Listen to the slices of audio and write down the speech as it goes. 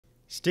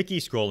Sticky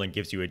scrolling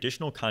gives you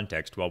additional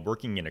context while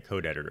working in a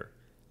code editor.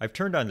 I've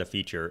turned on the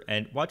feature,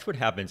 and watch what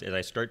happens as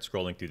I start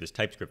scrolling through this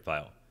TypeScript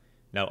file.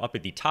 Now up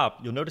at the top,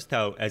 you'll notice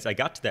how as I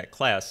got to that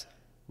class,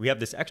 we have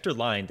this extra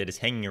line that is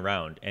hanging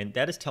around, and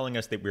that is telling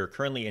us that we are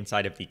currently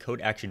inside of the code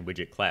action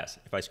widget class.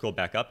 If I scroll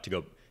back up to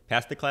go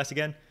past the class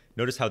again,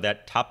 notice how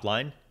that top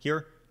line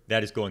here,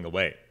 that is going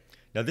away.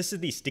 Now this is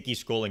the sticky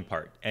scrolling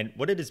part, and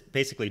what it is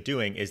basically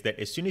doing is that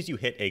as soon as you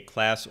hit a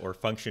class or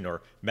function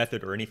or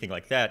method or anything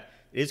like that,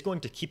 it is going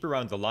to keep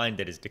around the line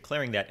that is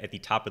declaring that at the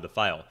top of the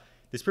file.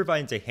 This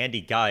provides a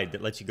handy guide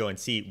that lets you go and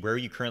see where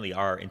you currently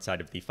are inside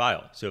of the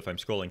file. So if I'm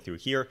scrolling through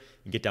here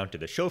and get down to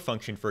the show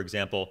function, for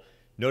example,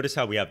 notice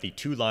how we have the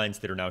two lines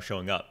that are now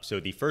showing up. So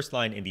the first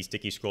line in the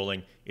sticky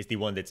scrolling is the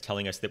one that's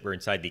telling us that we're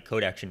inside the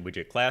code action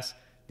widget class.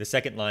 The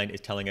second line is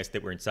telling us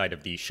that we're inside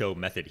of the show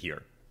method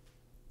here.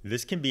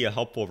 This can be a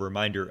helpful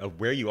reminder of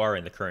where you are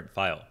in the current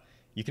file.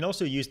 You can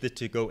also use this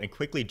to go and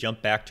quickly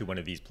jump back to one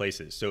of these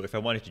places. So if I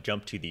wanted to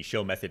jump to the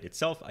show method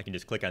itself, I can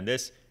just click on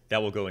this.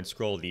 That will go and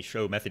scroll the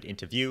show method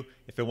into view.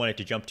 If I wanted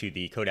to jump to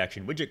the code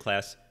action widget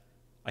class,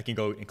 I can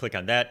go and click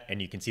on that,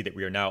 and you can see that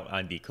we are now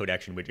on the code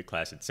action widget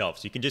class itself.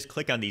 So you can just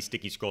click on these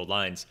sticky scroll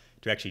lines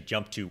to actually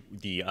jump to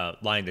the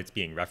line that's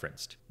being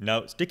referenced.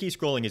 Now, sticky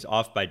scrolling is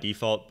off by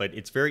default, but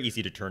it's very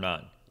easy to turn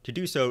on. To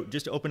do so,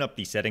 just open up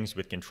the settings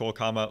with Control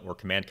comma or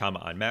Command comma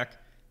on Mac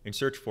and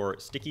search for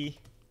sticky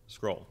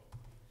scroll.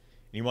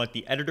 And you want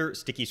the editor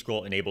sticky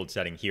scroll enabled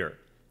setting here.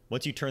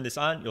 Once you turn this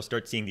on, you'll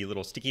start seeing the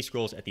little sticky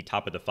scrolls at the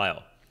top of the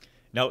file.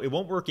 Now, it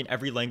won't work in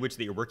every language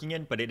that you're working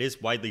in, but it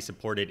is widely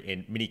supported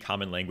in many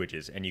common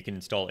languages, and you can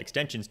install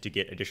extensions to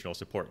get additional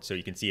support. So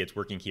you can see it's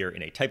working here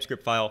in a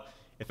TypeScript file.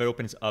 If I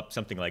open up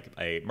something like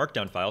a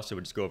Markdown file, so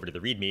we'll just go over to the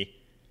README,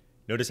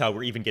 notice how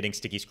we're even getting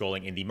sticky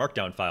scrolling in the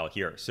Markdown file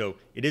here. So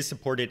it is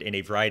supported in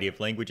a variety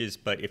of languages,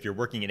 but if you're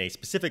working in a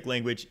specific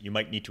language, you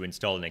might need to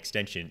install an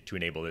extension to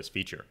enable this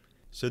feature.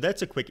 So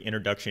that's a quick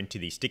introduction to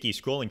the sticky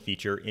scrolling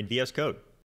feature in VS Code.